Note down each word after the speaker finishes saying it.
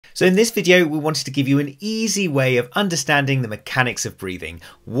So in this video, we wanted to give you an easy way of understanding the mechanics of breathing,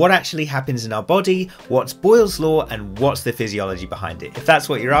 what actually happens in our body, what's Boyle's Law, and what's the physiology behind it. If that's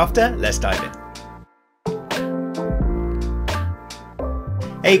what you're after, let's dive in.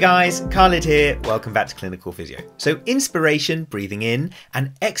 Hey guys, Khalid here, welcome back to Clinical Physio. So inspiration, breathing in,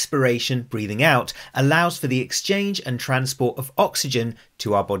 and expiration, breathing out, allows for the exchange and transport of oxygen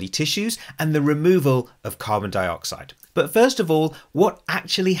to our body tissues and the removal of carbon dioxide. But first of all, what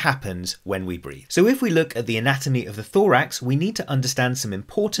actually happens when we breathe? So if we look at the anatomy of the thorax, we need to understand some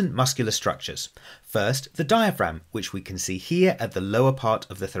important muscular structures. First, the diaphragm, which we can see here at the lower part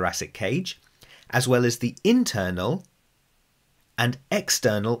of the thoracic cage, as well as the internal and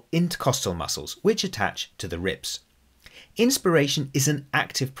external intercostal muscles, which attach to the ribs. Inspiration is an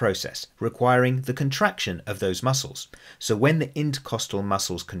active process requiring the contraction of those muscles. So when the intercostal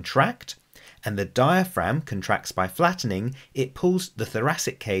muscles contract and the diaphragm contracts by flattening, it pulls the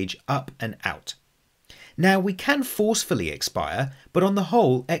thoracic cage up and out. Now we can forcefully expire, but on the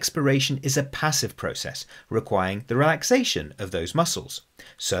whole, expiration is a passive process requiring the relaxation of those muscles.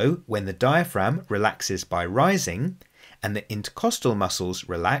 So when the diaphragm relaxes by rising, and the intercostal muscles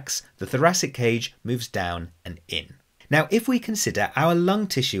relax, the thoracic cage moves down and in. Now, if we consider our lung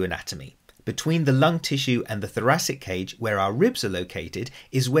tissue anatomy, between the lung tissue and the thoracic cage, where our ribs are located,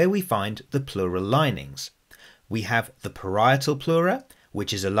 is where we find the pleural linings. We have the parietal pleura,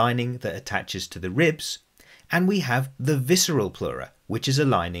 which is a lining that attaches to the ribs, and we have the visceral pleura, which is a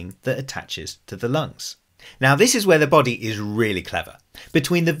lining that attaches to the lungs. Now this is where the body is really clever.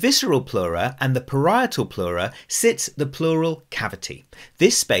 Between the visceral pleura and the parietal pleura sits the pleural cavity.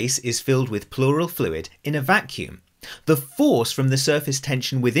 This space is filled with pleural fluid in a vacuum. The force from the surface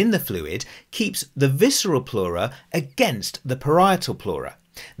tension within the fluid keeps the visceral pleura against the parietal pleura.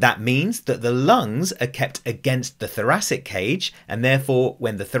 That means that the lungs are kept against the thoracic cage, and therefore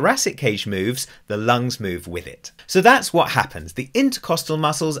when the thoracic cage moves, the lungs move with it. So that's what happens. The intercostal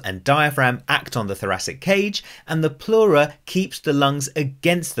muscles and diaphragm act on the thoracic cage, and the pleura keeps the lungs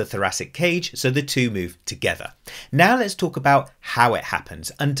against the thoracic cage, so the two move together. Now let's talk about how it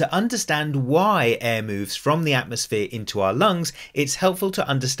happens, and to understand why air moves from the atmosphere into our lungs, it's helpful to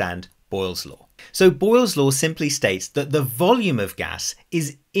understand Boyle's Law. So Boyle's Law simply states that the volume of gas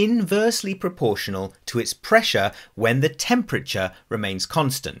is inversely proportional to its pressure when the temperature remains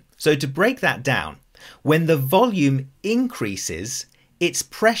constant. So to break that down, when the volume increases, its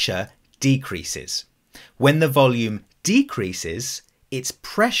pressure decreases. When the volume decreases, its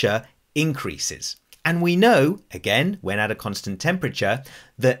pressure increases. And we know, again, when at a constant temperature,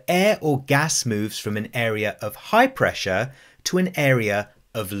 that air or gas moves from an area of high pressure to an area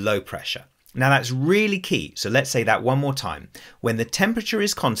of low pressure. Now that's really key, so let's say that one more time. When the temperature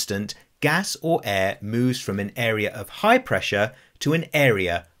is constant, gas or air moves from an area of high pressure to an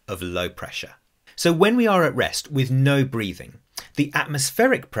area of low pressure. So when we are at rest with no breathing, the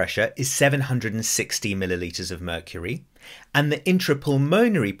atmospheric pressure is 760 milliliters of mercury, and the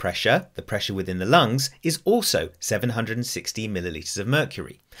intrapulmonary pressure, the pressure within the lungs, is also 760 milliliters of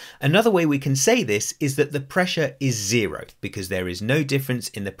mercury. Another way we can say this is that the pressure is zero, because there is no difference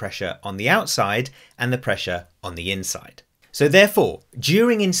in the pressure on the outside and the pressure on the inside. So therefore,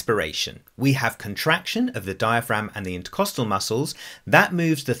 during inspiration, we have contraction of the diaphragm and the intercostal muscles that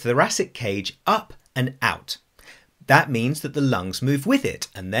moves the thoracic cage up and out. That means that the lungs move with it,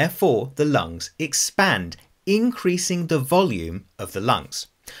 and therefore the lungs expand, increasing the volume of the lungs.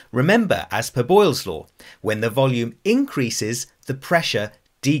 Remember, as per Boyle's Law, when the volume increases, the pressure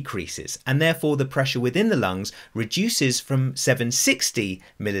decreases, and therefore the pressure within the lungs reduces from 760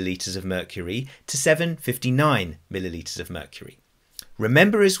 milliliters of mercury to 759 milliliters of mercury.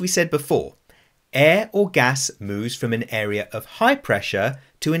 Remember, as we said before, air or gas moves from an area of high pressure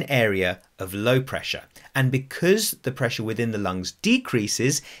to an area of low pressure. And because the pressure within the lungs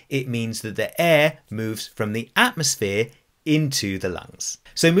decreases, it means that the air moves from the atmosphere into the lungs.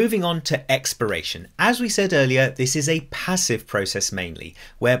 So moving on to expiration. As we said earlier, this is a passive process mainly,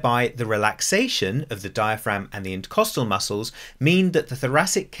 whereby the relaxation of the diaphragm and the intercostal muscles mean that the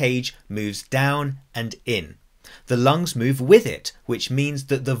thoracic cage moves down and in. The lungs move with it, which means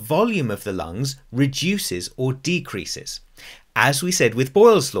that the volume of the lungs reduces or decreases. As we said with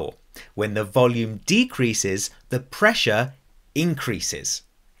Boyle's Law, when the volume decreases, the pressure increases.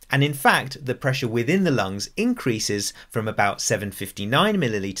 And in fact, the pressure within the lungs increases from about 759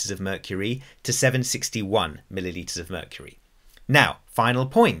 milliliters of mercury to 761 milliliters of mercury. Now, final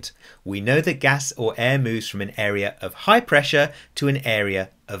point. We know that gas or air moves from an area of high pressure to an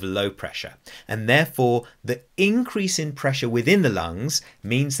area of low pressure. And therefore, the increase in pressure within the lungs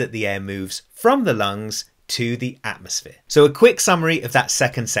means that the air moves from the lungs to the atmosphere. So a quick summary of that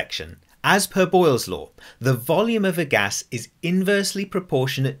second section. As per Boyle's law, the volume of a gas is inversely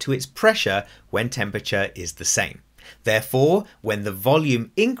proportionate to its pressure when temperature is the same. Therefore, when the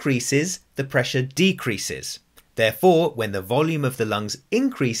volume increases, the pressure decreases. Therefore, when the volume of the lungs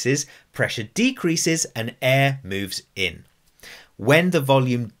increases, pressure decreases and air moves in. When the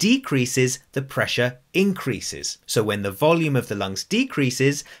volume decreases, the pressure increases. So when the volume of the lungs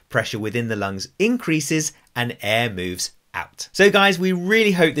decreases, pressure within the lungs increases and air moves out. So guys, we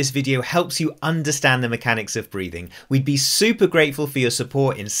really hope this video helps you understand the mechanics of breathing. We'd be super grateful for your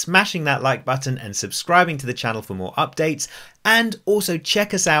support in smashing that like button and subscribing to the channel for more updates. And also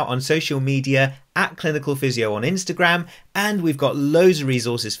check us out on social media at Clinical Physio on Instagram. And we've got loads of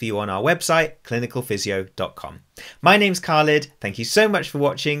resources for you on our website, clinicalphysio.com. My name's Khalid. Thank you so much for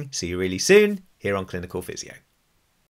watching. See you really soon here on Clinical Physio.